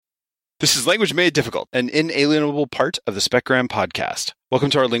This is Language Made Difficult, an inalienable part of the SpecGram podcast. Welcome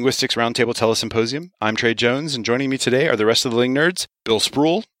to our Linguistics Roundtable Telesymposium. I'm Trey Jones, and joining me today are the rest of the Ling Nerds, Bill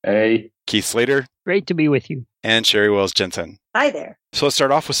Spruill. Hey. Keith Slater. Great to be with you. And Sherry Wells Jensen. Hi there. So let's start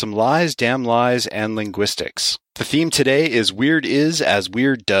off with some lies, damn lies, and linguistics. The theme today is weird is as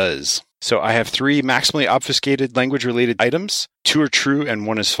weird does. So I have 3 maximally obfuscated language-related items. 2 are true and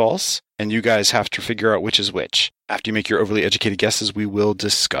 1 is false. And you guys have to figure out which is which. After you make your overly educated guesses, we will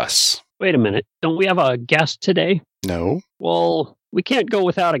discuss. Wait a minute. Don't we have a guest today? No. Well, we can't go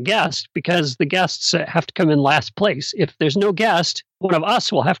without a guest because the guests have to come in last place. If there's no guest, one of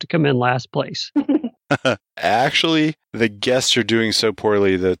us will have to come in last place. Actually, the guests are doing so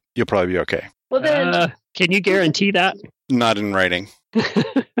poorly that you'll probably be okay. Well then, can you guarantee that? Not in writing.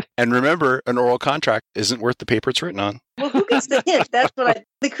 And remember, an oral contract isn't worth the paper it's written on. well, who gets the hint? That's what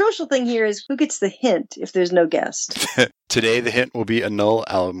the crucial thing here is who gets the hint if there's no guest. Today, the hint will be a null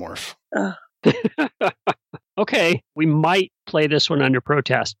allomorph. Okay, we might play this one under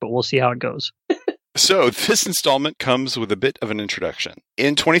protest, but we'll see how it goes. So, this installment comes with a bit of an introduction.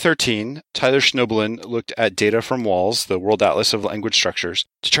 In 2013, Tyler Schnoebelen looked at data from WALS, the World Atlas of Language Structures,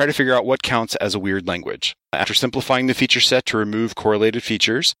 to try to figure out what counts as a weird language. After simplifying the feature set to remove correlated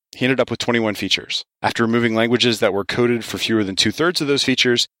features, he ended up with 21 features. After removing languages that were coded for fewer than 2/3 of those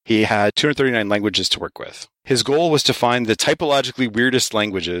features, he had 239 languages to work with. His goal was to find the typologically weirdest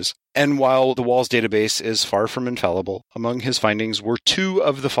languages, and while the WALS database is far from infallible, among his findings were 2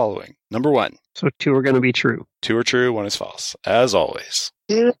 of the following. Number 1. So 2 are going to be true. 2 are true, 1 is false, as always.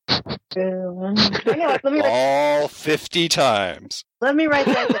 Hang on, let me write, All 50 times. let me write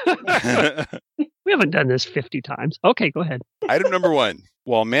that down. We haven't done this 50 times. Okay, go ahead. Item number 1.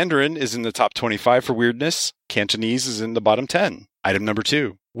 While Mandarin is in the top 25 for weirdness, Cantonese is in the bottom 10. Item number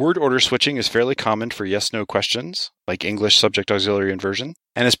 2. Word order switching is fairly common for yes-no questions, like English subject auxiliary inversion,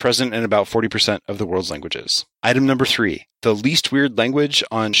 and is present in about 40% of the world's languages. Item number 3. The least weird language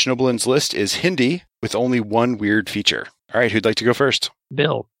on Schnoebelen's list is Hindi, with only 1 weird feature. All right, who'd like to go first?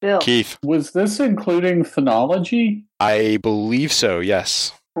 Bill. Keith. Was this including phonology? I believe so,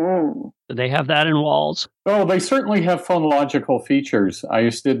 yes. Do they have that in WALS? Oh, they certainly have phonological features. I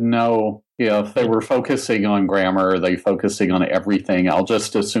just didn't know if they were focusing on grammar or they focusing on everything. I'll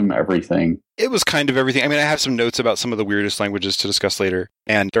just assume everything. It was kind of everything. I mean, I have some notes about some of the weirdest languages to discuss later,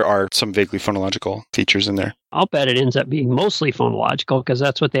 and there are some vaguely phonological features in there. I'll bet it ends up being mostly phonological because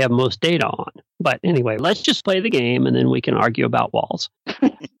that's what they have most data on. But anyway, let's just play the game and then we can argue about WALS.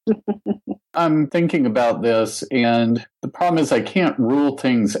 I'm thinking about this, and the problem is I can't rule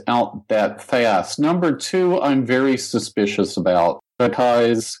things out that fast. Number 2, I'm very suspicious about,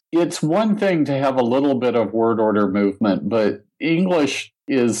 because it's one thing to have a little bit of word order movement, but English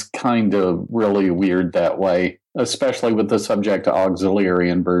is kind of really weird that way, especially with the subject auxiliary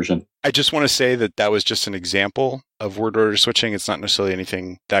inversion. I just want to say that that was just an example of word order switching. It's not necessarily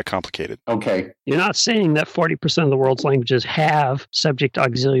anything that complicated. Okay. You're not saying that 40% of the world's languages have subject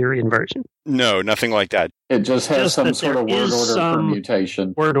auxiliary inversion. No, nothing like that. It just has Just some that sort there of word is order some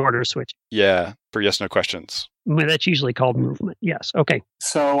permutation. Word order switch. Yeah, for yes-no questions. That's usually called movement. Yes. Okay.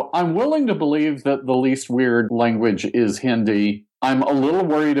 So I'm willing to believe that the least weird language is Hindi. I'm a little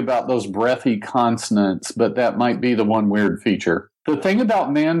worried about those breathy consonants, but that might be the one weird feature. The thing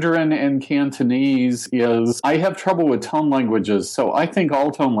about Mandarin and Cantonese is I have trouble with tone languages, so I think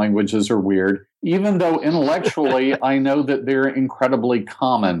all tone languages are weird, even though intellectually I know that they're incredibly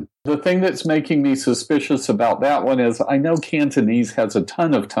common. The thing that's making me suspicious about that one is I know Cantonese has a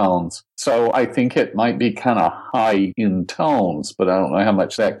ton of tones, so I think it might be kind of high in tones, but I don't know how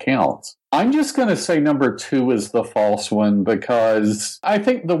much that counts. I'm just going to say number 2 is the false one because I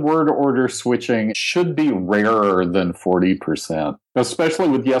think the word order switching should be rarer than 40%, especially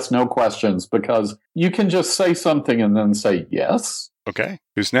with yes-no questions, because you can just say something and then say yes. Okay,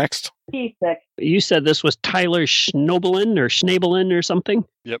 who's next? Keith next. You said this was Tyler Schnoebelen or something?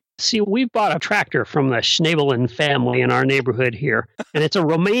 Yep. See, we bought a tractor from the Schnoebelen family in our neighborhood here, and it's a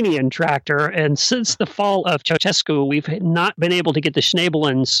Romanian tractor. And since the fall of Ceausescu, we've not been able to get the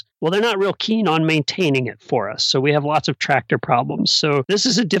Schnoebelens. Well, they're not real keen on maintaining it for us, so we have lots of tractor problems. So this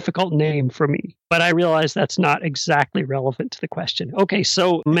is a difficult name for me, but I realize that's not exactly relevant to the question. Okay,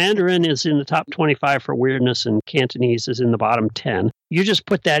 so Mandarin is in the top 25 for weirdness, and Cantonese is in the bottom 10. You just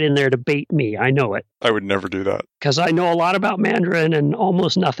put that in there to bait me. I know it. I would never do that. Because I know a lot about Mandarin and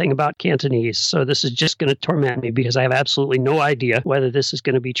almost nothing about Cantonese. So this is just going to torment me because I have absolutely no idea whether this is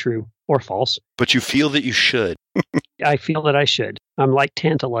going to be true or false. But you feel that you should. I feel that I should. I'm like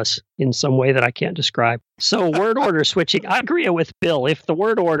Tantalus in some way that I can't describe. So word order switching, I agree with Bill. If the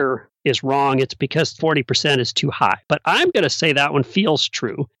word order is wrong. It's because 40% is too high. But I'm going to say that one feels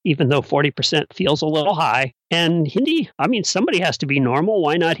true, even though 40% feels a little high. And Hindi, I mean, somebody has to be normal.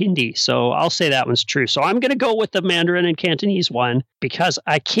 Why not Hindi? So I'll say that one's true. So I'm going to go with the Mandarin and Cantonese one because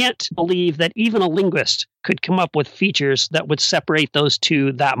I can't believe that even a linguist could come up with features that would separate those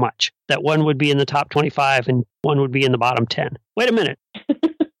two that much, that one would be in the top 25 and one would be in the bottom 10. Wait a minute.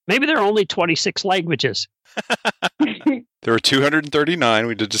 Maybe there are only 26 languages. There were 239.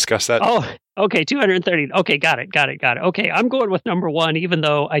 We did discuss that. Oh, okay, 230. Okay, got it. Okay, I'm going with number one, even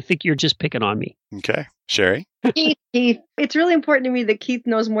though I think you're just picking on me. Okay. Sherry? Keith. It's really important to me that Keith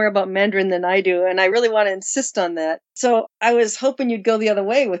knows more about Mandarin than I do, and I really want to insist on that. So I was hoping you'd go the other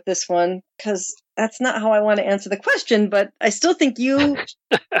way with this one, because that's not how I want to answer the question, but I still think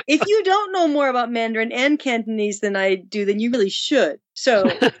if you don't know more about Mandarin and Cantonese than I do, then you really should. So,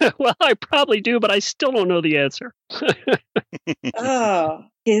 well, I probably do, but I still don't know the answer.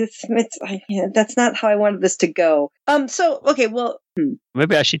 that's not how I wanted this to go. Okay, well,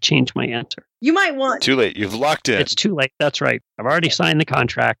 maybe I should change my answer. You might want. Too late. You've locked in. It's too late. That's right. I've already signed the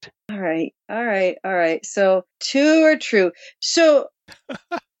contract. All right. So 2 are true. So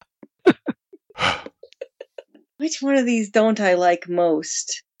which one of these don't I like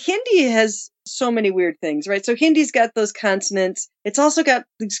most? Hindi has so many weird things, right? So Hindi's got those consonants. It's also got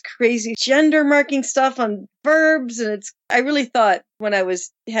these crazy gender marking stuff on verbs. And I really thought when I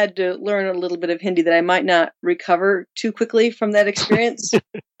had to learn a little bit of Hindi that I might not recover too quickly from that experience.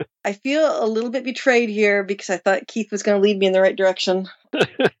 I feel a little bit betrayed here because I thought Keith was going to lead me in the right direction. I'm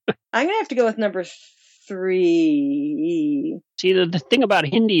going to have to go with number 3. See, the thing about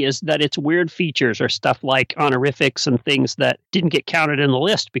Hindi is that its weird features are stuff like honorifics and things that didn't get counted in the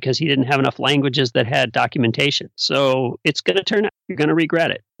list because he didn't have enough languages that had documentation. So it's going to turn out you're going to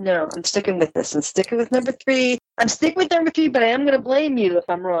regret it. No, I'm sticking with this. I'm sticking with number 3. I'm sticking with number 3, but I am going to blame you if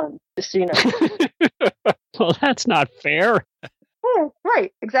I'm wrong, just so you know. Well, that's not fair. Oh,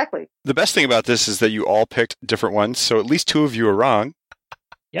 right, exactly. The best thing about this is that you all picked different ones, so at least 2 of you are wrong.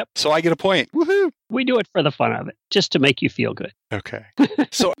 Yep. So I get a point. Woohoo! We do it for the fun of it, just to make you feel good. Okay.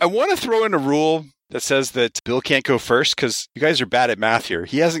 So I want to throw in a rule that says that Bill can't go first because you guys are bad at math here.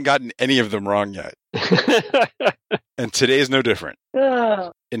 He hasn't gotten any of them wrong yet. And today is no different.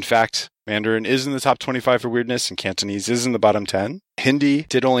 In fact, Mandarin is in the top 25 for weirdness and Cantonese is in the bottom 10. Hindi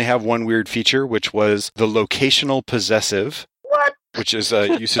did only have one weird feature, which was the locational possessive. What? Which is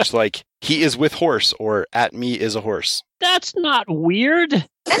a usage like, he is with horse or at me is a horse. That's not weird. And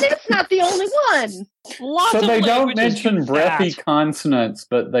it's not the only one. Lots so of they don't languages mention use breathy that. consonants,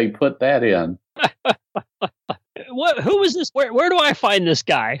 but they put that in. Who is this? Where do I find this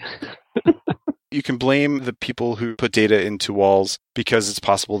guy? You can blame the people who put data into walls because it's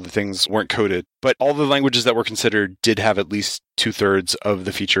possible that things weren't coded. But all the languages that were considered did have at least 2/3 of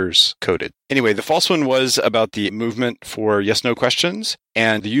the features coded. Anyway, the false one was about the movement for yes-no questions.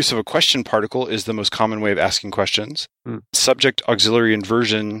 And the use of a question particle is the most common way of asking questions. Subject auxiliary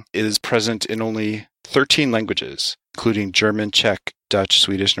inversion is present in only 13 languages, including German, Czech, Dutch,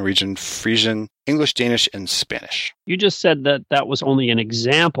 Swedish, Norwegian, Frisian, English, Danish, and Spanish. You just said that was only an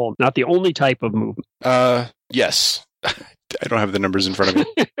example, not the only type of movement. Yes. I don't have the numbers in front of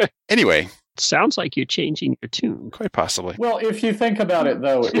me. Anyway. Sounds like you're changing your tune. Quite possibly. Well, if you think about it,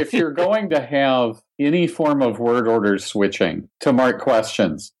 though, if you're going to have any form of word order switching to mark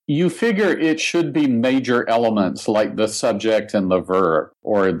questions, you figure it should be major elements like the subject and the verb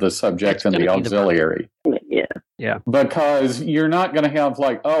or the subject and the auxiliary. Yeah. Because you're not going to have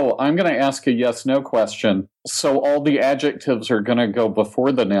like, oh, I'm going to ask a yes-no question, so all the adjectives are going to go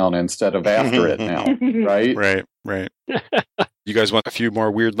before the noun instead of after it now, right? Right. You guys want a few more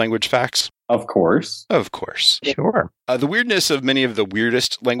weird language facts? Of course. Of course. Sure. The weirdness of many of the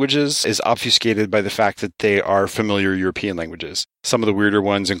weirdest languages is obfuscated by the fact that they are familiar European languages. Some of the weirder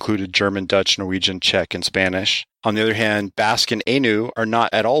ones included German, Dutch, Norwegian, Czech, and Spanish. On the other hand, Basque and Ainu are not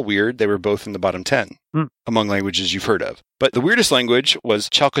at all weird. They were both in the bottom 10 among languages you've heard of. But the weirdest language was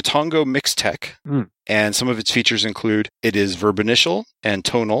Chalcotongo Mixtec, and some of its features include it is verb initial and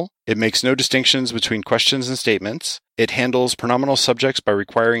tonal. It makes no distinctions between questions and statements. It handles pronominal subjects by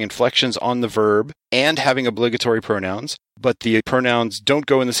requiring inflections on the verb and having obligatory pronouns, but the pronouns don't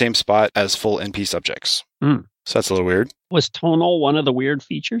go in the same spot as full NP subjects. So that's a little weird. Was tonal one of the weird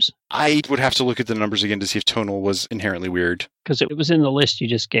features? I would have to look at the numbers again to see if tonal was inherently weird. Because it was in the list you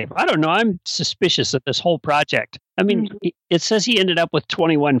just gave. I don't know. I'm suspicious of this whole project. I mean, it says he ended up with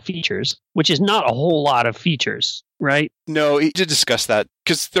 21 features, which is not a whole lot of features, right? No, he did discuss that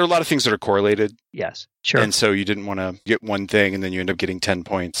because there are a lot of things that are correlated. Yes, sure. And so you didn't want to get one thing and then you end up getting 10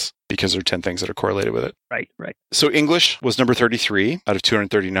 points. because there are 10 things that are correlated with it. Right. So English was number 33 out of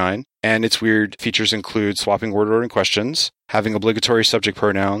 239, and its weird features include swapping word order in questions, having obligatory subject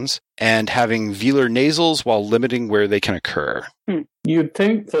pronouns, and having velar nasals while limiting where they can occur. You'd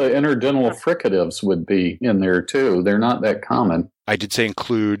think the interdental fricatives would be in there too. They're not that common. I did say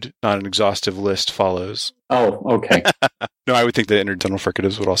include, not an exhaustive list follows. Oh, okay. No, I would think the interdental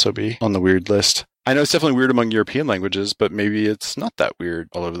fricatives would also be on the weird list. I know it's definitely weird among European languages, but maybe it's not that weird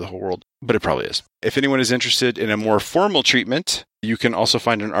all over the whole world. But it probably is. If anyone is interested in a more formal treatment, you can also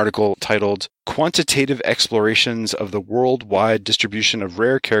find an article titled Quantitative Explorations of the Worldwide Distribution of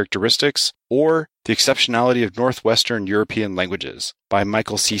Rare Characteristics or the Exceptionality of Northwestern European Languages by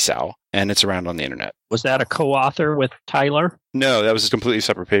Michael Seesow, and it's around on the internet. Was that a co-author with Tyler? No, that was a completely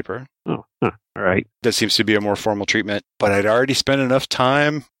separate paper. Oh, all right. That seems to be a more formal treatment, but I'd already spent enough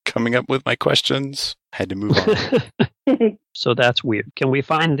time coming up with my questions. I had to move on. So that's weird. Can we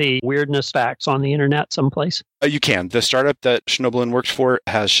find the weirdness facts on the internet someplace? You can. The startup that Schnoebelen works for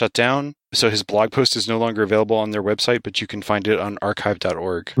has shut down, so his blog post is no longer available on their website, but you can find it on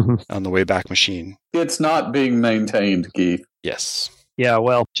archive.org on the Wayback Machine. It's not being maintained, Keith. Yes. Yeah,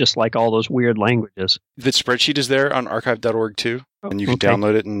 well, just like all those weird languages. The spreadsheet is there on archive.org too, and you can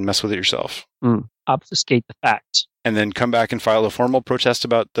download it and mess with it yourself. Obfuscate the facts. And then come back and file a formal protest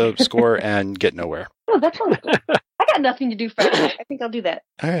about the score and get nowhere. Oh, that sounds good. I got nothing to do Friday. I think I'll do that.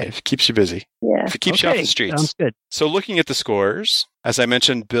 All right, if it keeps you busy. Yeah. If it keeps you off the streets. Sounds good. So looking at the scores, as I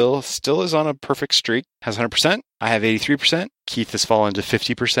mentioned, Bill still is on a perfect streak, has 100%. I have 83%. Keith has fallen to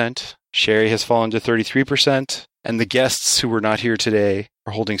 50%. Sherry has fallen to 33%. And the guests who were not here today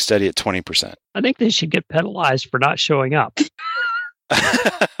are holding steady at 20%. I think they should get penalized for not showing up.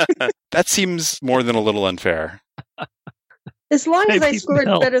 That seems more than a little unfair. As long as I Maybe scored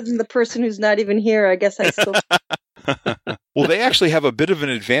Bill. better than the person who's not even here, I guess I still... Well, they actually have a bit of an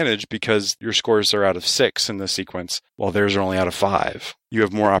advantage because your scores are out of 6 in the sequence, while theirs are only out of 5. You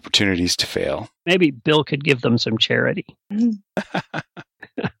have more opportunities to fail. Maybe Bill could give them some charity.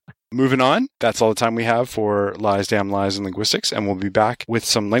 Moving on, that's all the time we have for Lies, Damn Lies, and Linguistics, and we'll be back with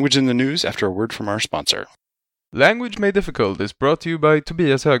some language in the news after a word from our sponsor. Language Made Difficult is brought to you by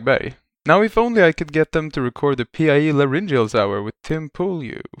Tobias Högberg. Now if only I could get them to record the PIE Laryngeals Hour with Tim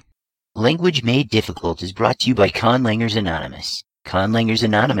Poolue. Language Made Difficult is brought to you by Conlangers Anonymous. Conlangers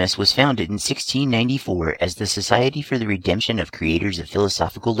Anonymous was founded in 1694 as the Society for the Redemption of Creators of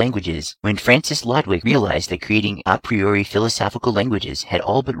Philosophical Languages when Francis Lodwick realized that creating a priori philosophical languages had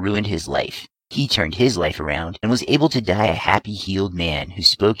all but ruined his life. He turned his life around and was able to die a happy, healed man who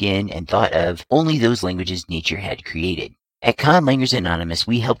spoke in and thought of only those languages nature had created. At Conlangers Anonymous,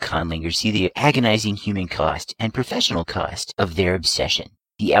 we help conlangers see the agonizing human cost and professional cost of their obsession.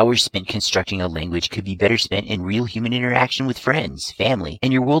 The hours spent constructing a language could be better spent in real human interaction with friends, family,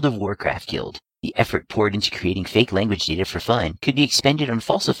 and your World of Warcraft guild. The effort poured into creating fake language data for fun could be expended on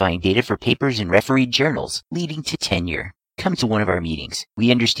falsifying data for papers and refereed journals, leading to tenure. Come to one of our meetings. We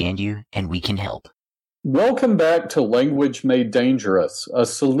understand you, and we can help. Welcome back to Language Made Dangerous, a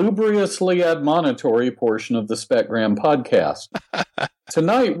salubriously admonitory portion of the Specgram podcast.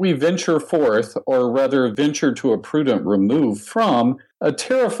 Tonight we venture forth, or rather venture to a prudent remove from, a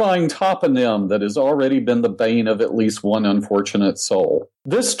terrifying toponym that has already been the bane of at least one unfortunate soul.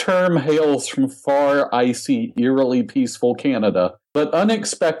 This term hails from far, icy, eerily peaceful Canada, but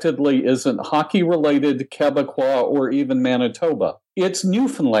unexpectedly isn't hockey-related, Quebecois, or even Manitoba. It's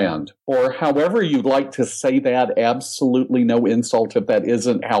Newfoundland, or however you'd like to say that, absolutely no insult if that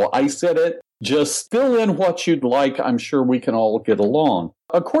isn't how I said it. Just fill in what you'd like. I'm sure we can all get along.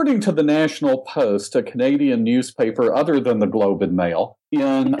 According to the National Post, a Canadian newspaper other than the Globe and Mail,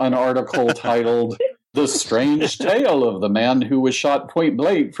 in an article titled The Strange Tale of the Man Who Was Shot Point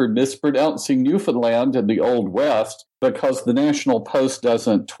Blank for Mispronouncing Newfoundland in the Old West, because the National Post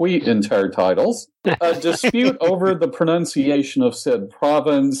doesn't tweet entire titles, a dispute over the pronunciation of said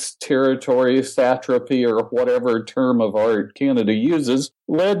province, territory, satrapy, or whatever term of art Canada uses,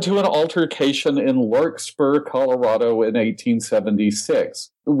 led to an altercation in Larkspur, Colorado in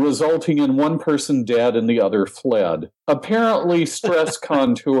 1876, resulting in one person dead and the other fled. Apparently, stress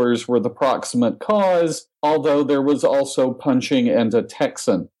contours were the proximate cause, although there was also punching and a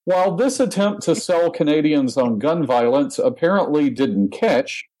Texan. While this attempt to sell Canadians on gun violence apparently didn't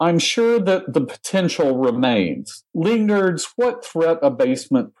catch, I'm sure that the potential remains. Ling Nerds, what threat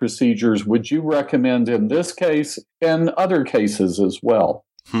abasement procedures would you recommend in this case and other cases as well?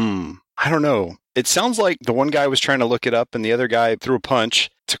 I don't know. It sounds like the one guy was trying to look it up and the other guy threw a punch.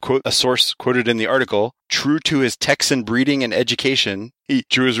 To quote a source quoted in the article, true to his Texan breeding and education, he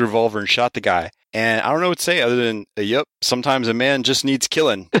drew his revolver and shot the guy. And I don't know what to say other than, yep, sometimes a man just needs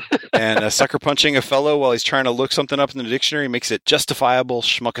killing. And sucker punching a fellow while he's trying to look something up in the dictionary makes it justifiable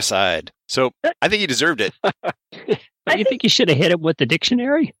schmuckicide. So I think he deserved it. Do you think you should have hit him with the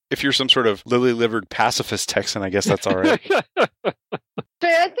dictionary? If you're some sort of lily-livered pacifist Texan, I guess that's all right.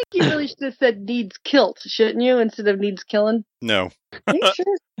 Trey, I think you really should have said needs kilt, shouldn't you, instead of needs killing? No. Are you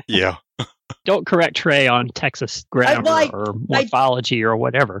sure? Yeah. Don't correct Trey on Texas grammar or morphology or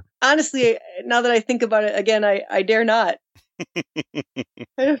whatever. Honestly, now that I think about it again, I dare not. I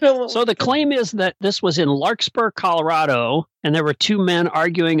don't know. So the claim is that this was in Larkspur, Colorado, and there were two men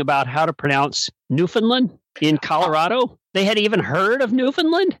arguing about how to pronounce Newfoundland in Colorado. They had even heard of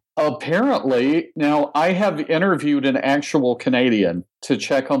Newfoundland? Apparently. Now, I have interviewed an actual Canadian to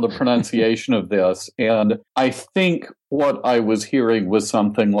check on the pronunciation of this, and I think what I was hearing was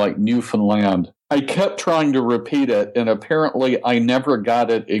something like Newfoundland. I kept trying to repeat it, and apparently I never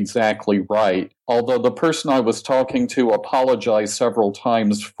got it exactly right, although the person I was talking to apologized several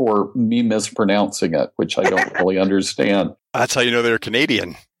times for me mispronouncing it, which I don't really understand. That's how you know they're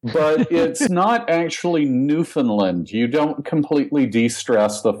Canadian. But it's not actually Newfoundland. You don't completely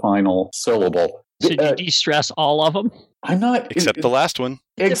de-stress the final syllable. Should you de-stress all of them? I'm not... Except the last one.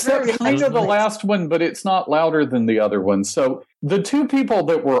 Except kind of the last one, but it's not louder than the other one. So the two people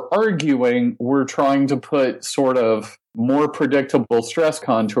that were arguing were trying to put sort of more predictable stress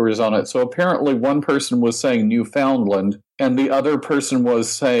contours on it. So apparently one person was saying Newfoundland, and the other person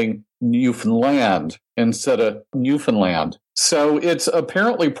was saying Newfoundland instead of Newfoundland. So it's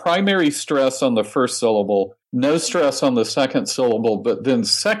apparently primary stress on the first syllable, no stress on the second syllable, but then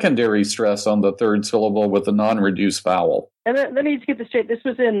secondary stress on the third syllable with a non-reduced vowel. And let me just get this straight. This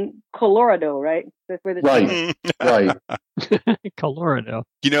was in Colorado, right? That's where Right, right. Colorado.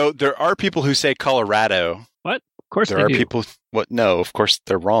 You know, there are people who say Colorado. What? Of course There they are do. people... What? No, of course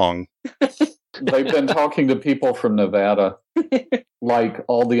they're wrong. They've been talking to people from Nevada, like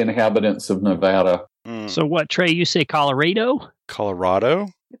all the inhabitants of Nevada. Mm. So what, Trey, you say Colorado? Colorado?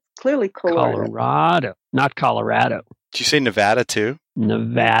 clearly Colorado. Colorado, not Colorado. Did you say Nevada too?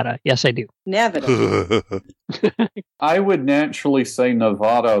 Nevada. Yes, I do. Nevada. I would naturally say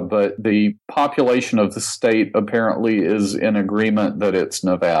Nevada, but the population of the state apparently is in agreement that it's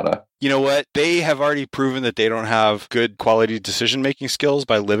Nevada. You know what? They have already proven that they don't have good quality decision-making skills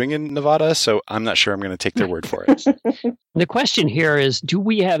by living in Nevada, so I'm not sure I'm going to take their word for it. The question here is, do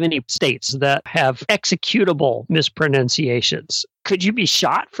we have any states that have executable mispronunciations? Could you be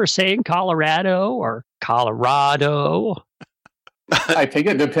shot for saying Colorado or Colorado? I think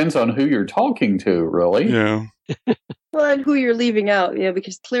it depends on who you're talking to, really. Yeah. Well, and who you're leaving out,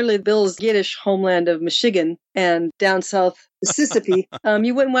 because clearly Bill's Yiddish homeland of Michigan and down south Mississippi,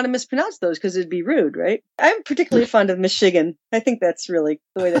 you wouldn't want to mispronounce those because it'd be rude, right? I'm particularly fond of Michigan. I think that's really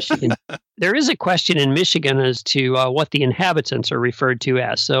the way that should be. There is a question in Michigan as to what the inhabitants are referred to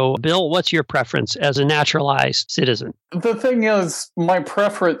as. So, Bill, what's your preference as a naturalized citizen? The thing is, my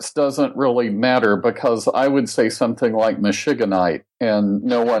preference doesn't really matter because I would say something like Michiganite, and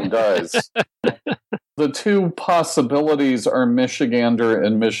no one does. The two possibilities are Michigander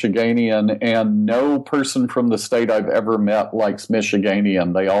and Michiganian, and no person from the state I've ever met likes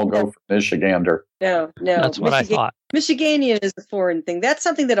Michiganian. They all go for Michigander. No. That's what I thought. Michiganian is a foreign thing. That's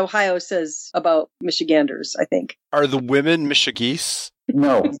something that Ohio says about Michiganders, I think. Are the women Michigese?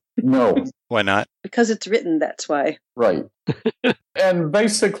 No. Why not? Because it's written, that's why. Right. And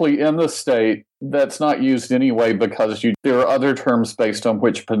basically in the state, that's not used anyway because there are other terms based on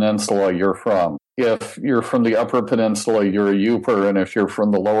which peninsula you're from. If you're from the Upper Peninsula, you're a Yooper, and if you're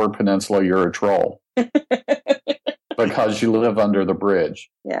from the Lower Peninsula, you're a troll. Because you live under the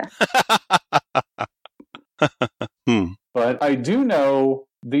bridge. Yeah. But I do know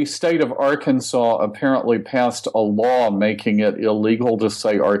the state of Arkansas apparently passed a law making it illegal to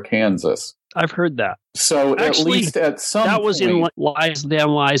say Arkansas. I've heard that. So Actually, at least at some That point, was in Lies,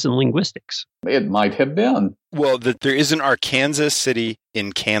 Damn Lies, and Linguistics. it might have been. Well, there is an Arkansas city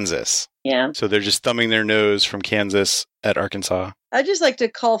in Kansas. Yeah. So they're just thumbing their nose from Kansas at Arkansas. I just like to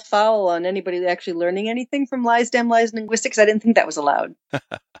call foul on anybody actually learning anything from Lies, Damn Lies, and Linguistics. I didn't think that was allowed.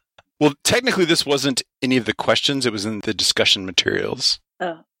 Well, technically, this wasn't any of the questions. It was in the discussion materials.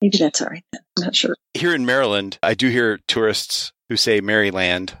 Oh, maybe that's all right then. I'm not sure. Here in Maryland, I do hear tourists who say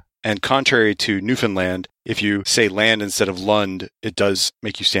Maryland. And contrary to Newfoundland, if you say land instead of Lund, it does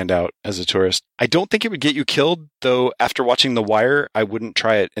make you stand out as a tourist. I don't think it would get you killed, though after watching The Wire, I wouldn't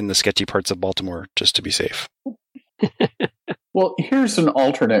try it in the sketchy parts of Baltimore just to be safe. Well, here's an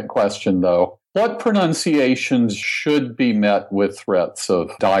alternate question, though. What pronunciations should be met with threats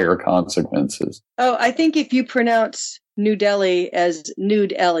of dire consequences? Oh, I think if you pronounce New Delhi as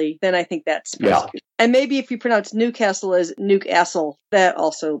Nude Ellie, then I think that's Yeah. And maybe if you pronounce Newcastle as Newcastle, that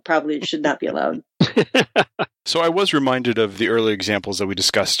also probably should not be allowed. So I was reminded of the early examples that we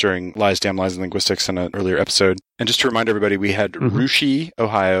discussed during Lies, Damn Lies, and Linguistics in an earlier episode. And just to remind everybody, we had Russia,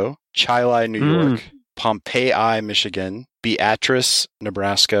 Ohio, Chili, New York, Pompeii, Michigan, Beatrice,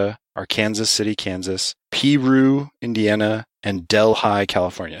 Nebraska, Arkansas City, Kansas, Peru, Indiana, and Delhi,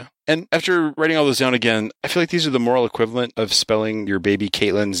 California. And after writing all those down again, I feel like these are the moral equivalent of spelling your baby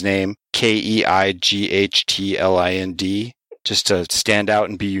Caitlin's name Keighttlind, just to stand out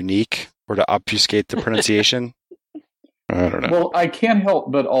and be unique, or to obfuscate the pronunciation. I don't know. Well, I can't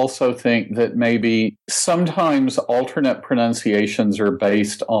help but also think that maybe sometimes alternate pronunciations are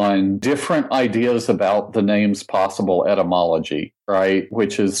based on different ideas about the name's possible etymology, right?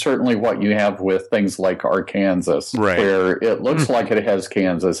 Which is certainly what you have with things like Arkansas, Right. where it looks like it has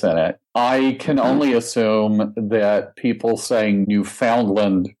Kansas in it. I can only assume that people saying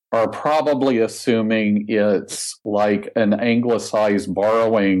Newfoundland are probably assuming it's like an anglicized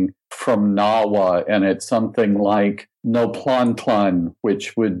borrowing from Nawa, and it's something like Noplantlun,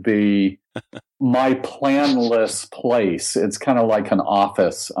 which would be my planless place. It's kind of like an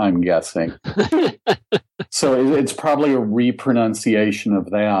office, I'm guessing. So it's probably a repronunciation of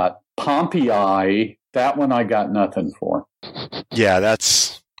that. Pompeii, that one I got nothing for. Yeah,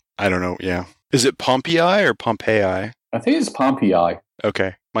 that's... I don't know, yeah. Is it Pompeii or Pompeii? I think it's Pompeii.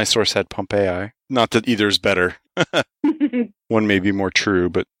 Okay. My source had Pompeii. Not that either is better. One may be more true,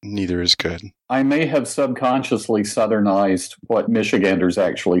 but neither is good. I may have subconsciously Southernized what Michiganders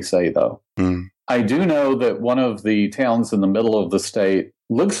actually say, though. I do know that one of the towns in the middle of the state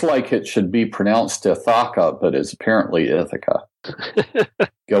looks like it should be pronounced Ithaca, but is apparently Ithaca.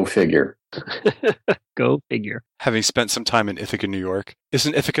 Go figure. Go figure. Having spent some time in Ithaca, New York,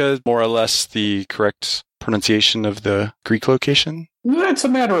 isn't Ithaca more or less the correct pronunciation of the Greek location? That's a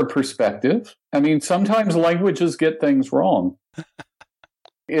matter of perspective. I mean, sometimes languages get things wrong.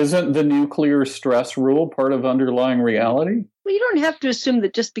 Isn't the nuclear stress rule part of underlying reality? Well, you don't have to assume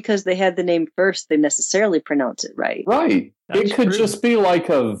that just because they had the name first, they necessarily pronounce it right. Right. That's it could true. just be like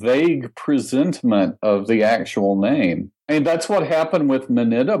a vague presentment of the actual name. I mean, that's what happened with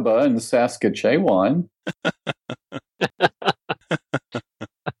Manitoba and Saskatchewan.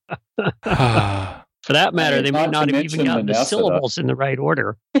 For that matter, they Not might not to have even mention gotten the Minnesota. syllables in the right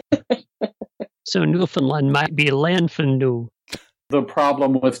order. So Newfoundland might be Lanfanu. The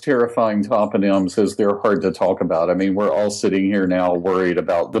problem with terrifying toponyms is they're hard to talk about. I mean, we're all sitting here now worried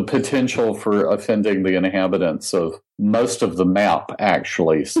about the potential for offending the inhabitants of most of the map,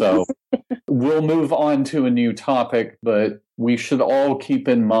 actually. So we'll move on to a new topic, but we should all keep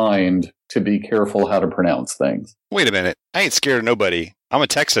in mind to be careful how to pronounce things. Wait a minute. I ain't scared of nobody. I'm a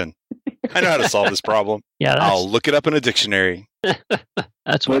Texan. I know how to solve this problem. Yeah, I'll look it up in a dictionary.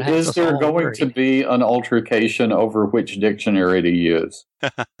 that's what But has is us there all going worried. to be an altercation over which dictionary to use?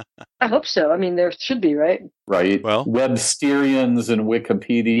 I hope so. I mean, there should be, right? Right? Well- Websterians and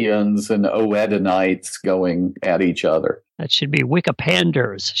Wikipedians and Oedenites going at each other. That should be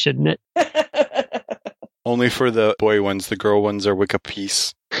Wikipanders, shouldn't it? Only for the boy ones, the girl ones are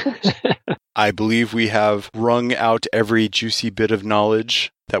Wikipeace. I believe we have wrung out every juicy bit of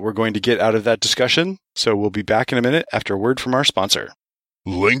knowledge that we're going to get out of that discussion. So we'll be back in a minute after a word from our sponsor.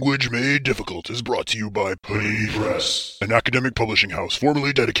 Language Made Difficult is brought to you by Panini Press, an academic publishing house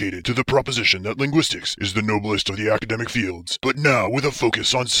formerly dedicated to the proposition that linguistics is the noblest of the academic fields, but now with a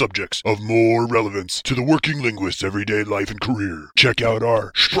focus on subjects of more relevance to the working linguist's everyday life and career. Check out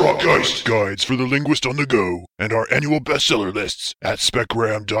our Sprachgeist guides for the linguist on the go and our annual bestseller lists at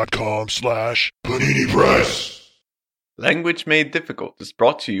specgram.com/Panini Press. Language Made Difficult is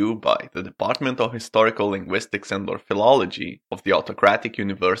brought to you by the Department of Historical Linguistics and Philology of the Autocratic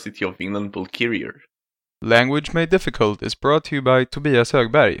University of England Bulgaria. Language Made Difficult is brought to you by Tobias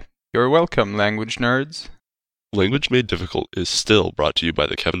Högberg. You're welcome, language nerds. Language Made Difficult is still brought to you by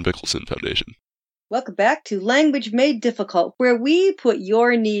the Kevin Mickelson Foundation. Welcome back to Language Made Difficult, where we put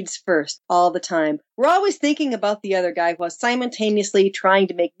your needs first all the time. We're always thinking about the other guy while simultaneously trying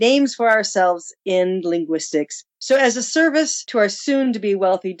to make names for ourselves in linguistics. So as a service to our soon-to-be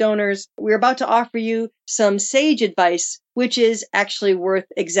wealthy donors, we're about to offer you some sage advice, which is actually worth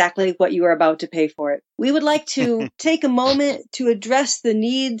exactly what you are about to pay for it. We would like to take a moment to address the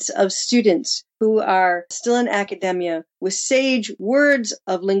needs of students who are still in academia with sage words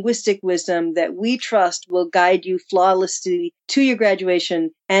of linguistic wisdom that we trust will guide you flawlessly to your graduation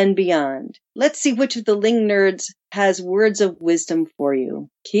and beyond. Let's see which of the Ling nerds has words of wisdom for you.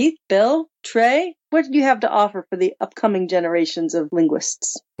 Keith, Bill, Trey, what do you have to offer for the upcoming generations of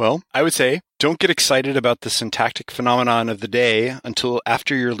linguists? Well, I would say don't get excited about the syntactic phenomenon of the day until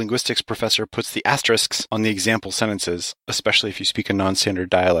after your linguistics professor puts the asterisks on the example sentences, especially if you speak a non-standard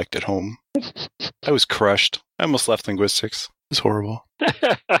dialect at home. I was crushed. I almost left linguistics. It was horrible.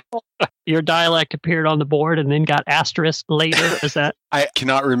 Your dialect appeared on the board and then got asterisk later. Is that? I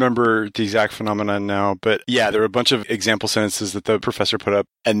cannot remember the exact phenomenon now, but yeah, there were a bunch of example sentences that the professor put up,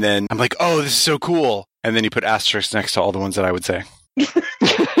 and then I'm like, oh, this is so cool. And then he put asterisks next to all the ones that I would say.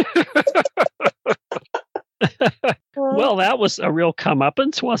 Well, that was a real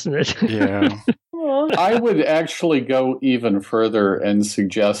comeuppance, wasn't it? Yeah. I would actually go even further and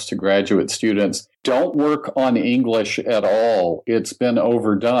suggest to graduate students, don't work on English at all. It's been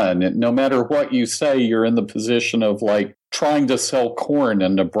overdone. And no matter what you say, you're in the position of like trying to sell corn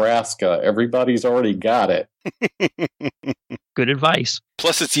in Nebraska. Everybody's already got it. Good advice.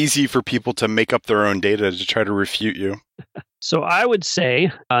 Plus, it's easy for people to make up their own data to try to refute you. So I would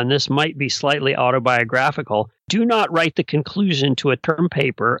say, and this might be slightly autobiographical, do not write the conclusion to a term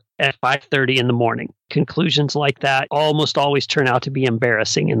paper at 5:30 in the morning. Conclusions like that almost always turn out to be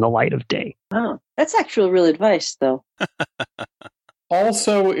embarrassing in the light of day. Oh, that's actual real advice, though.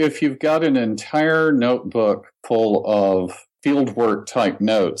 Also, if you've got an entire notebook full of fieldwork type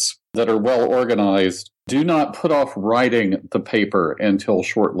notes that are well organized, do not put off writing the paper until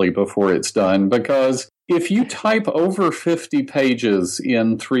shortly before it's done, because if you type over 50 pages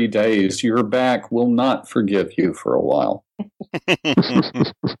in 3 days, your back will not forgive you for a while.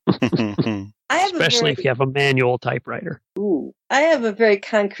 Especially if you have a manual typewriter. I have a very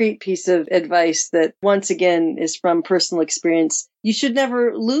concrete piece of advice that, once again, is from personal experience. You should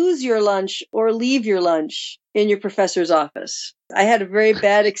never lose your lunch or leave your lunch in your professor's office. I had a very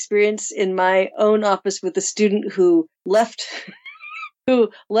bad experience in my own office with a student who left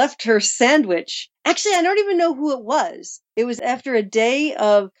her sandwich. Actually, I don't even know who it was. It was after a day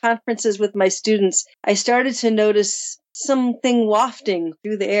of conferences with my students. I started to notice something wafting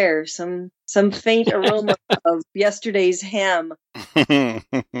through the air, some faint aroma of yesterday's ham.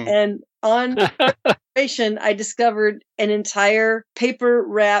 And on observation, I discovered an entire paper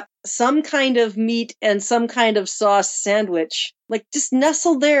wrap, some kind of meat and some kind of sauce sandwich, like just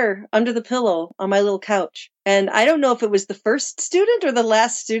nestled there under the pillow on my little couch. And I don't know if it was the first student or the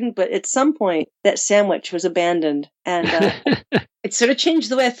last student, but at some point that sandwich was abandoned. And it sort of changed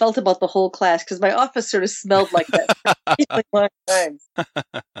the way I felt about the whole class, because my office sort of smelled like that for a really long time.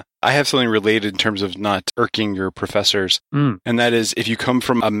 I have something related in terms of not irking your professors. And that is, if you come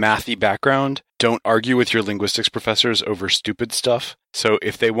from a mathy background, don't argue with your linguistics professors over stupid stuff. So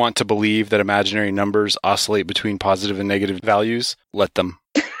if they want to believe that imaginary numbers oscillate between positive and negative values, let them.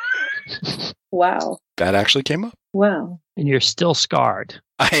 Wow. That actually came up. Wow. And you're still scarred.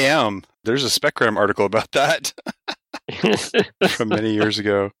 I am. There's a Specgram article about that from many years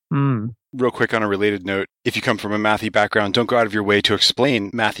ago. Real quick on a related note, if you come from a mathy background, don't go out of your way to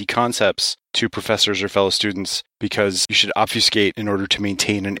explain mathy concepts to professors or fellow students, because you should obfuscate in order to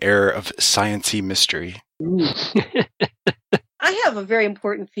maintain an air of science-y mystery. I have a very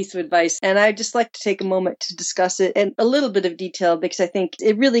important piece of advice, and I'd just like to take a moment to discuss it in a little bit of detail, because I think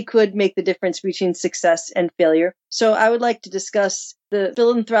it really could make the difference between success and failure. So I would like to discuss the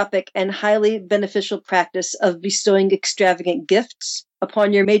philanthropic and highly beneficial practice of bestowing extravagant gifts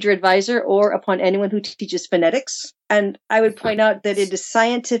upon your major advisor or upon anyone who teaches phonetics. And I would point out that it is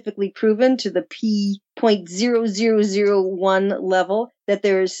scientifically proven to the P.0001 level that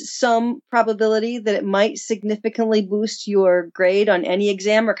there is some probability that it might significantly boost your grade on any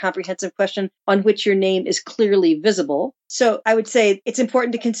exam or comprehensive question on which your name is clearly visible. So I would say it's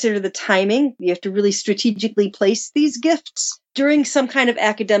important to consider the timing. You have to really strategically place these gifts. During some kind of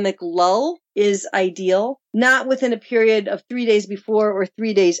academic lull is ideal, not within a period of 3 days before or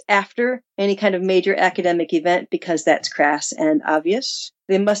 3 days after any kind of major academic event, because that's crass and obvious.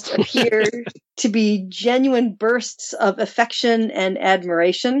 They must appear to be genuine bursts of affection and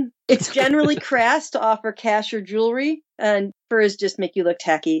admiration. It's generally crass to offer cash or jewelry, and furs just make you look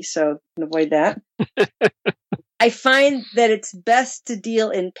tacky, so you can avoid that. I find that it's best to deal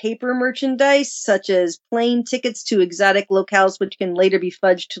in paper merchandise, such as plane tickets to exotic locales, which can later be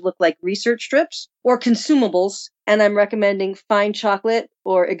fudged to look like research strips, or consumables. And I'm recommending fine chocolate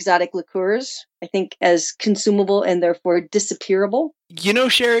or exotic liqueurs, I think, as consumable and therefore disappearable. You know,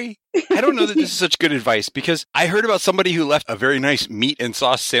 Sherry, I don't know that this is such good advice, because I heard about somebody who left a very nice meat and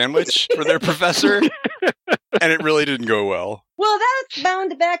sauce sandwich for their professor, and it really didn't go well. Well, that's bound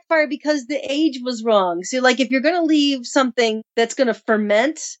to backfire because the age was wrong. So, like, if you're going to leave something that's going to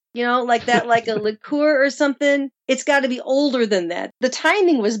ferment, you know, like that, like a liqueur or something, it's got to be older than that. The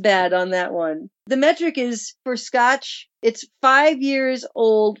timing was bad on that one. The metric is for Scotch, it's 5 years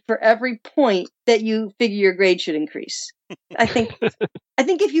old for every point that you figure your grade should increase. I think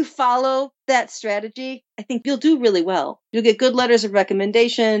if you follow that strategy, I think you'll do really well. You'll get good letters of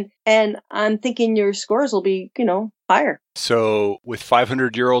recommendation, and I'm thinking your scores will be, higher. So with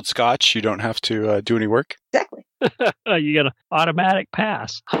 500-year-old Scotch, you don't have to do any work? Exactly. You get an automatic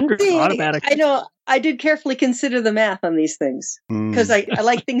pass. 100 automatic. I know. I did carefully consider the math on these things because I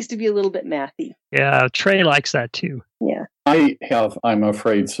like things to be a little bit mathy. Yeah, Trey likes that too. Yeah. I have, I'm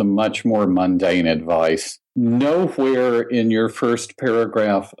afraid, some much more mundane advice. Nowhere in your first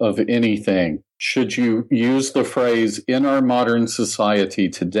paragraph of anything should you use the phrase "in our modern society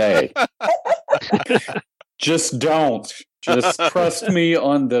today." Just don't. Just trust me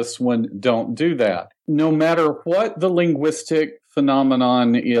on this one. Don't do that. No matter what the linguistic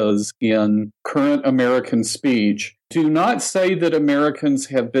phenomenon is in current American speech, do not say that Americans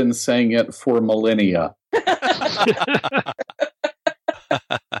have been saying it for millennia.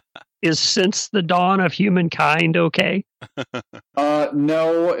 Is since the dawn of humankind okay?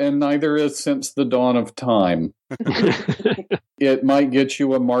 No, and neither is since the dawn of time. It might get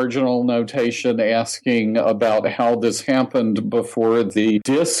you a marginal notation asking about how this happened before the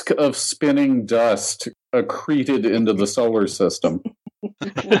disk of spinning dust accreted into the solar system.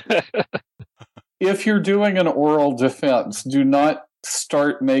 If you're doing an oral defense, do not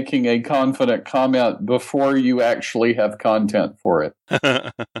start making a confident comment before you actually have content for it.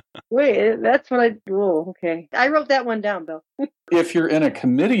 Wait, that's what okay. I wrote that one down, though. If you're in a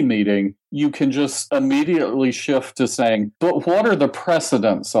committee meeting, you can just immediately shift to saying, but what are the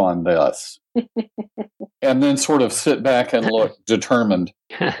precedents on this? And then sort of sit back and look determined.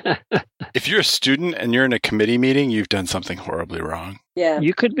 If you're a student and you're in a committee meeting, you've done something horribly wrong. Yeah.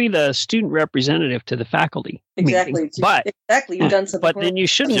 You could be the student representative to the faculty. Exactly. Meeting, but exactly. You've done something But wrong. then you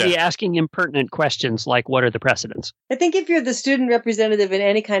shouldn't be asking impertinent questions like, what are the precedents? I think if you're the student representative in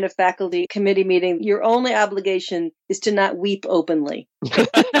any kind of faculty committee meeting, your only obligation is to not weep openly.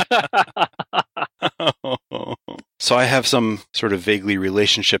 So I have some sort of vaguely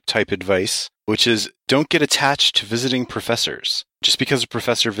relationship type advice, which is don't get attached to visiting professors. Just because a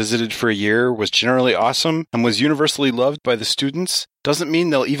professor visited for a year, was generally awesome, and was universally loved by the students, doesn't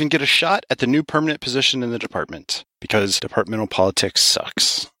mean they'll even get a shot at the new permanent position in the department, because departmental politics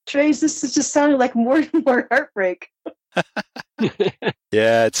sucks. Trace, this is just sounding like more and more heartbreak.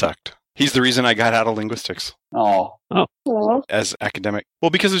 Yeah, it sucked. He's the reason I got out of linguistics. Oh. As academic. Well,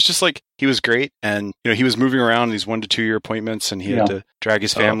 because it's just like, he was great, and he was moving around these 1 to 2 year appointments, and he had to drag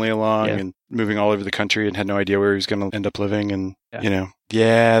his family along and moving all over the country and had no idea where he was going to end up living, and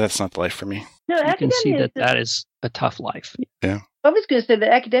that's not the life for me. No, you can see that is a tough life. Yeah. I was going to say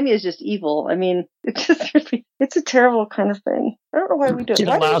that academia is just evil. I mean, it's just it's a terrible kind of thing. I don't know why we do it. It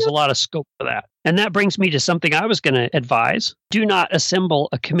allows a lot of scope for that. And that brings me to something I was going to advise. Do not assemble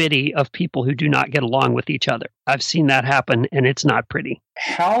a committee of people who do not get along with each other. I've seen that happen, and it's not pretty.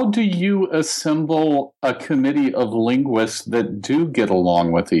 How do you assemble a committee of linguists that do get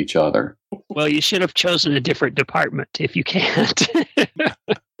along with each other? Well, you should have chosen a different department if you can't.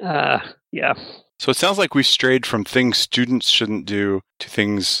 Yeah. So it sounds like we strayed from things students shouldn't do to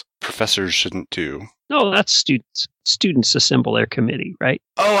things professors shouldn't do. No, that's students. Students assemble their committee, right?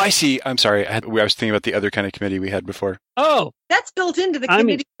 Oh, I see. I'm sorry. I was thinking about the other kind of committee we had before. Oh. That's built into the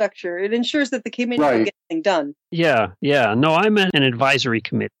committee structure. It ensures that the committee will get anything done. Yeah. No, I'm an advisory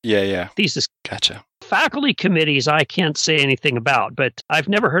committee. Yeah. Thesis. Gotcha. Faculty committees, I can't say anything about, but I've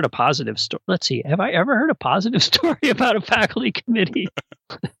never heard a positive story. Let's see. Have I ever heard a positive story about a faculty committee?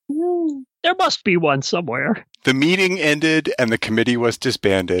 There must be one somewhere. The meeting ended and the committee was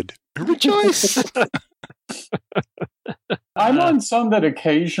disbanded. Rejoice! I'm on some that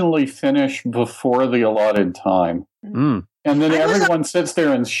occasionally finish before the allotted time. And then everyone sits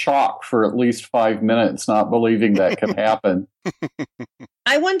there in shock for at least 5 minutes, not believing that could happen.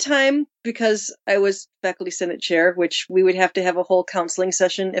 I one time, because I was faculty senate chair, which we would have to have a whole counseling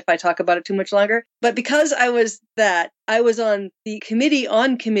session if I talk about it too much longer. But because I was on the committee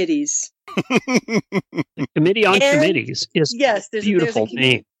on committees. The committee on committees is a beautiful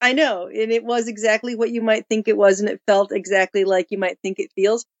name. I know, and it was exactly what you might think it was, and it felt exactly like you might think it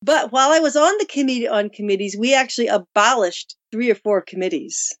feels. But while I was on the committee on committees, we actually abolished 3 or 4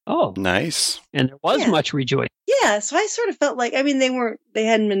 committees. Oh, nice. And there was much rejoicing. Yeah, so I sort of felt like, I mean, they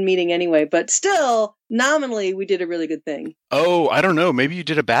hadn't been meeting anyway, but still, nominally, we did a really good thing. Oh, I don't know. Maybe you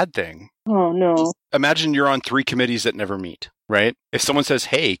did a bad thing. Oh, no. Just imagine you're on 3 committees that never meet, right? If someone says,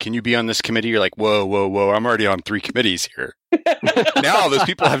 hey, can you be on this committee? You're like, whoa, I'm already on 3 committees here. Now those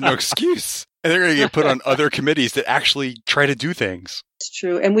people have no excuse. And they're going to get put on other committees that actually try to do things. It's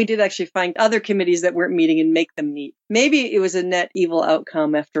true. And we did actually find other committees that weren't meeting and make them meet. Maybe it was a net evil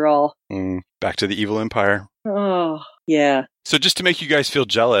outcome after all. Back to the evil empire. Oh, yeah. So just to make you guys feel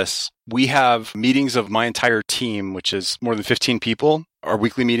jealous, we have meetings of my entire team, which is more than 15 people, our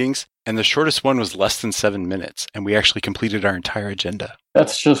weekly meetings. And the shortest one was less than 7 minutes. And we actually completed our entire agenda.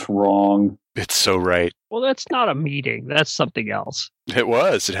 That's just wrong. It's so right. Well, that's not a meeting. That's something else. It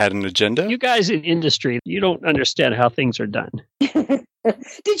was. It had an agenda. You guys in industry, you don't understand how things are done.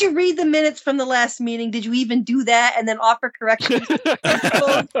 Did you read the minutes from the last meeting? Did you even do that and then offer corrections?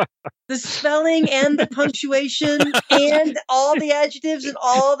 The spelling and the punctuation and all the adjectives and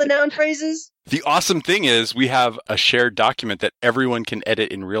all the noun phrases? The awesome thing is we have a shared document that everyone can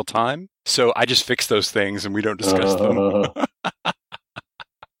edit in real time. So I just fix those things and we don't discuss them.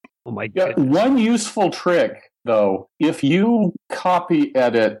 Oh my goodness. One useful trick, though, if you copy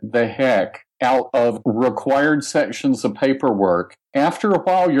edit the heck out of required sections of paperwork, after a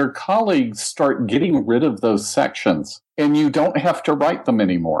while your colleagues start getting rid of those sections and you don't have to write them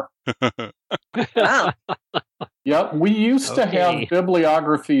anymore. Wow. Yep, we used to have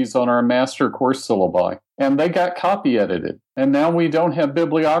bibliographies on our master course syllabi, and they got copy edited. And now we don't have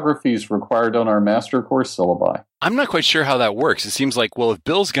bibliographies required on our master course syllabi. I'm not quite sure how that works. It seems like, well, if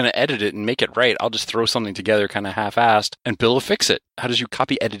Bill's going to edit it and make it right, I'll just throw something together kind of half-assed, and Bill will fix it. How does you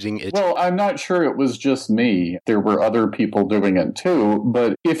copy editing it? Well, I'm not sure it was just me. There were other people doing it too.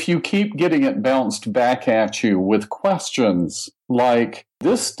 But if you keep getting it bounced back at you with questions like,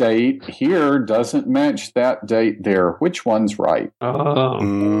 this date here doesn't match that date there, which one's right?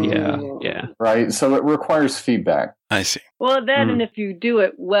 Oh, yeah. Right? So it requires feedback. I see. Well, that and if you do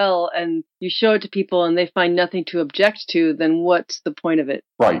it well and you show it to people and they find nothing to object to, then what's the point of it?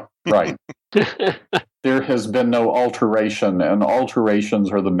 Right. There has been no alteration, and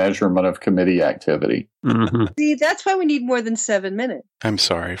alterations are the measurement of committee activity. Mm-hmm. See, that's why we need more than 7 minutes. I'm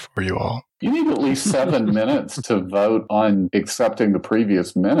sorry for you all. You need at least 7 minutes to vote on accepting the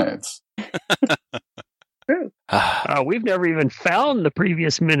previous minutes. True. We've never even found the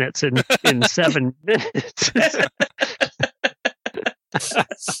previous minutes in 7 minutes.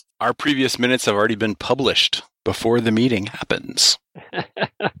 Our previous minutes have already been published before the meeting happens.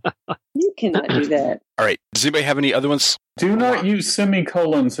 You cannot do that. All right. Does anybody have any other ones? Do not use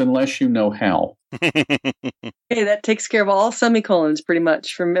semicolons unless you know how. Hey, that takes care of all semicolons pretty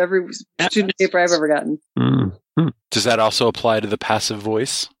much from every student paper I've ever gotten. Mm-hmm. Does that also apply to the passive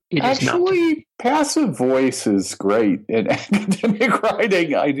voice? Actually, passive voice is great in academic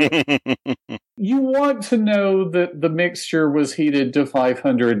writing. You want to know that the mixture was heated to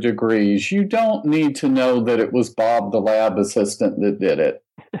 500 degrees. You don't need to know that it was Bob, the lab assistant, that did it.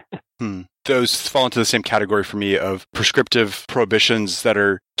 Those fall into the same category for me of prescriptive prohibitions that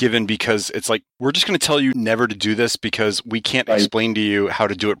are given because it's like, we're just going to tell you never to do this because we can't explain to you how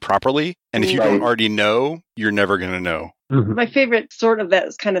to do it properly. And if you don't already know, you're never going to know. Mm-hmm. My favorite sort of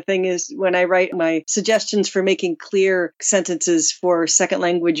that kind of thing is when I write my suggestions for making clear sentences for second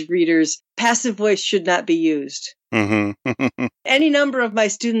language readers, passive voice should not be used. Mm-hmm. Any number of my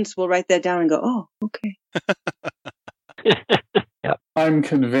students will write that down and go, oh, okay. I'm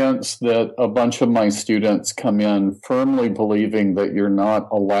convinced that a bunch of my students come in firmly believing that you're not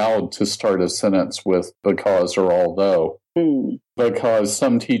allowed to start a sentence with because or although. Because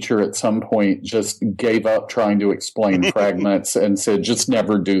some teacher at some point just gave up trying to explain fragments and said, just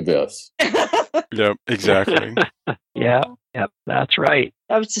never do this. Yep, exactly. Yep, that's right.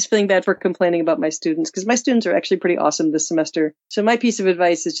 I was just feeling bad for complaining about my students because my students are actually pretty awesome this semester. So my piece of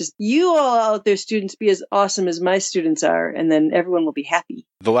advice is just you all out there, students, be as awesome as my students are, and then everyone will be happy.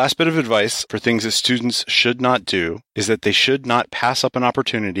 The last bit of advice for things that students should not do is that they should not pass up an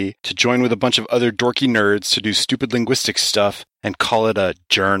opportunity to join with a bunch of other dorky nerds to do stupid linguistics stuff and call it a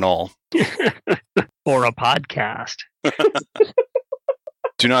journal. Or a podcast.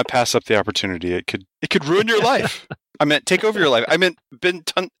 Do not pass up the opportunity. It could ruin your life. I meant take over your life. I meant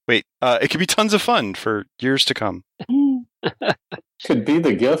it could be tons of fun for years to come. Could be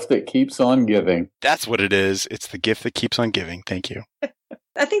the gift that keeps on giving. That's what it is. It's the gift that keeps on giving. Thank you.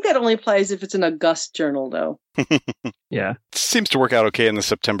 I think that only applies if it's an august journal, though. Yeah. It seems to work out okay in the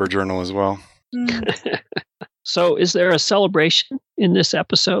September journal as well. So is there a celebration in this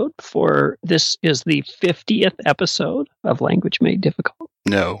episode for this is the 50th episode of Language Made Difficult?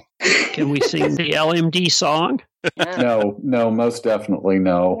 No. Can we sing the LMD song? No, most definitely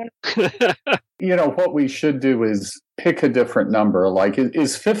no. You know, what we should do is pick a different number. Like,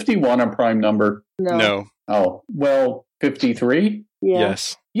 is 51 a prime number? No. Oh, well, 53? Yeah.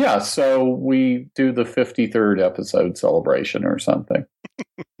 Yes. Yeah, so we do the 53rd episode celebration or something.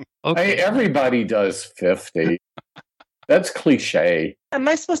 Okay. Hey, everybody does 50. That's cliche. Am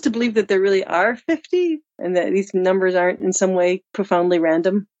I supposed to believe that there really are 50 and that these numbers aren't in some way profoundly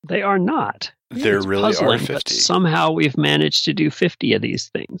random? They are not. There It's really are puzzling, 50. But somehow we've managed to do 50 of these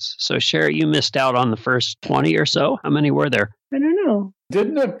things. So, Sherry, you missed out on the first 20 or so. How many were there? I don't know.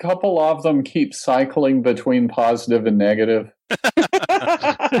 Didn't a couple of them keep cycling between positive and negative? You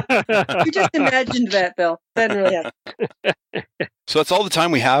just imagined that, Bill. That didn't really happen. So that's all the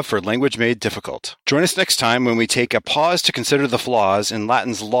time we have for Language Made Difficult. Join us next time when we take a pause to consider the flaws in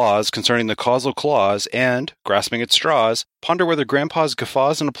Latin's laws concerning the causal clause and, grasping at straws, ponder whether Grandpa's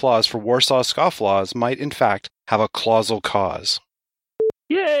guffaws and applause for Warsaw scofflaws might, in fact, have a clausal cause.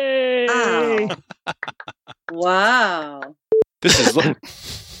 Yay! Wow. Wow. This is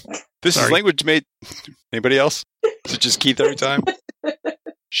this is Sorry. Language Made... Anybody else? Is it just Keith every time?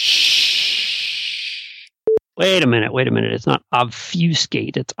 Shh. Wait a minute. It's not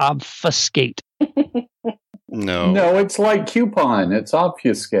obfuscate. It's obfuscate. No. No, it's like coupon. It's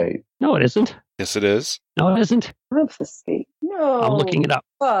obfuscate. No, it isn't. Yes, it is. No, it isn't. Obfuscate. No. I'm looking it up.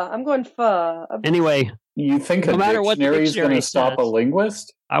 I'm going pho. Anyway, You think No a matter what the dictionary is going to dictionary stop a says.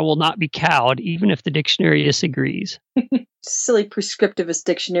 linguist? I will not be cowed, even if the dictionary disagrees. Silly prescriptivist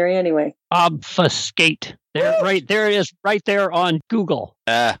dictionary, anyway. Obfuscate. There it is, right there on Google.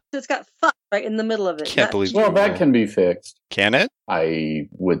 Ah, So it's got fuck right in the middle of it. Can't Not- believe- Well, that can be fixed. can it? I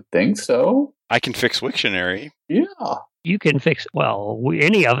would think so. I can fix Wiktionary. Yeah. You can fix,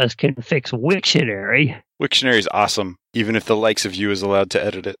 any of us can fix Wiktionary. Wiktionary is awesome, even if the likes of you is allowed to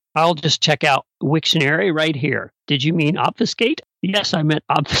edit it. I'll just check out Wiktionary right here. Did you mean obfuscate? Yes, I meant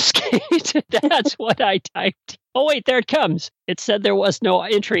obfuscate. That's what I typed. Oh, wait, there it comes. It said there was no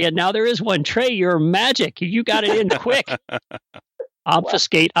entry, and now there is one. Trey, you're magic. You got it in quick.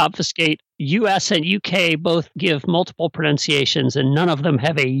 Obfuscate. US and UK both give multiple pronunciations, and none of them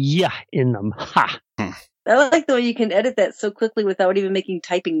have a "yeah" in them. Ha! I like the way you can edit that so quickly without even making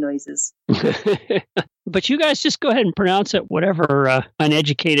typing noises. But you guys just go ahead and pronounce it whatever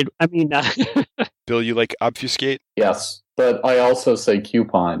uneducated. Bill, you like obfuscate? Yes. But I also say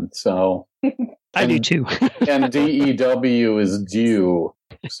coupon. So, I do too. and DEW is due.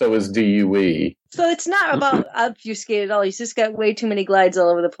 So is DUE. So it's not about obfuscate at all. He's just got way too many glides all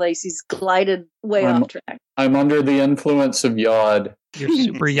over the place. He's glided way off track. I'm under the influence of Yod. You're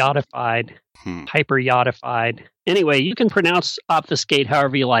super yachtified, hyper yachtified. Anyway, you can pronounce obfuscate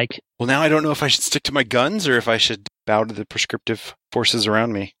however you like. Well, now I don't know if I should stick to my guns or if I should bow to the prescriptive forces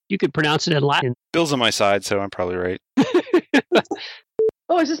around me. You could pronounce it in Latin. Bill's on my side, so I'm probably right.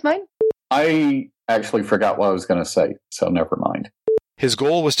 Oh, is this mine? I actually forgot what I was going to say, so never mind. His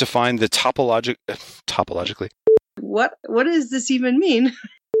goal was to find the topologically. What does this even mean?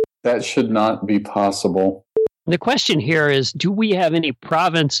 That should not be possible. The question here is, do we have any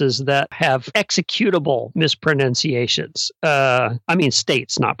provinces that have executable mispronunciations?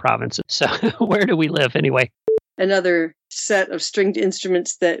 States, not provinces. So where do we live anyway? Another set of stringed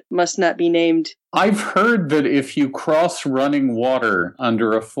instruments that must not be named. I've heard that if you cross running water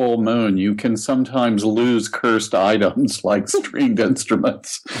under a full moon, you can sometimes lose cursed items like stringed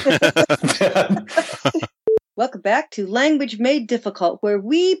instruments. Welcome back to Language Made Difficult, where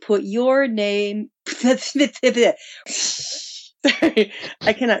we put your name... Sorry,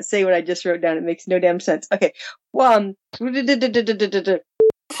 I cannot say what I just wrote down. It makes no damn sense. Okay.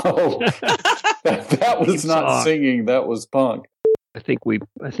 Oh, that was not singing. That was punk. I think we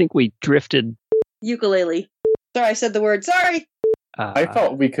drifted. Ukulele. Sorry, I said the word. Sorry. I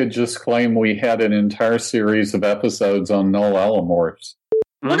thought we could just claim we had an entire series of episodes on null allomorphs.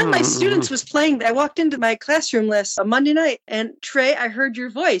 One of my students was playing. I walked into my classroom last Monday night, and Trey, I heard your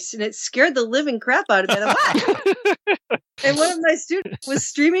voice, and it scared the living crap out of me. And one of my students was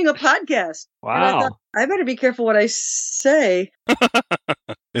streaming a podcast. Wow! And I thought, I better be careful what I say.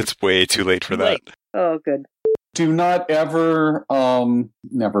 It's way too late for that. Oh, good. Do not ever.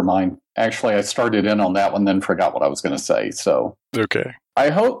 Never mind. Actually, I started in on that one, then forgot what I was going to say. So Okay. I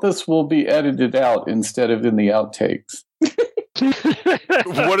hope this will be edited out instead of in the outtakes.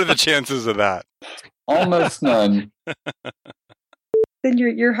 What are the chances of that? Almost none. Then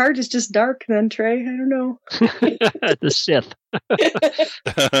your heart is just dark, then, Trey. I don't know. The Sith.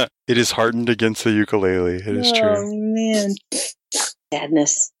 It is hardened against the ukulele. It is true. Oh, man.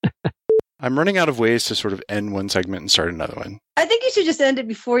 Sadness. I'm running out of ways to sort of end one segment and start another one. I think you should just end it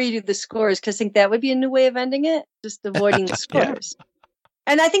before you do the scores, because I think that would be a new way of ending it, just avoiding the scores.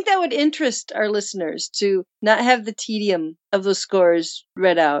 And I think that would interest our listeners to not have the tedium of those scores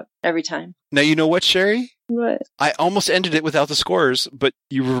read out every time. Now, you know what, Sherry? What? I almost ended it without the scores, but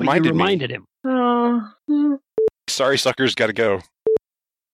you reminded me. him. Oh. Sorry, suckers, gotta go.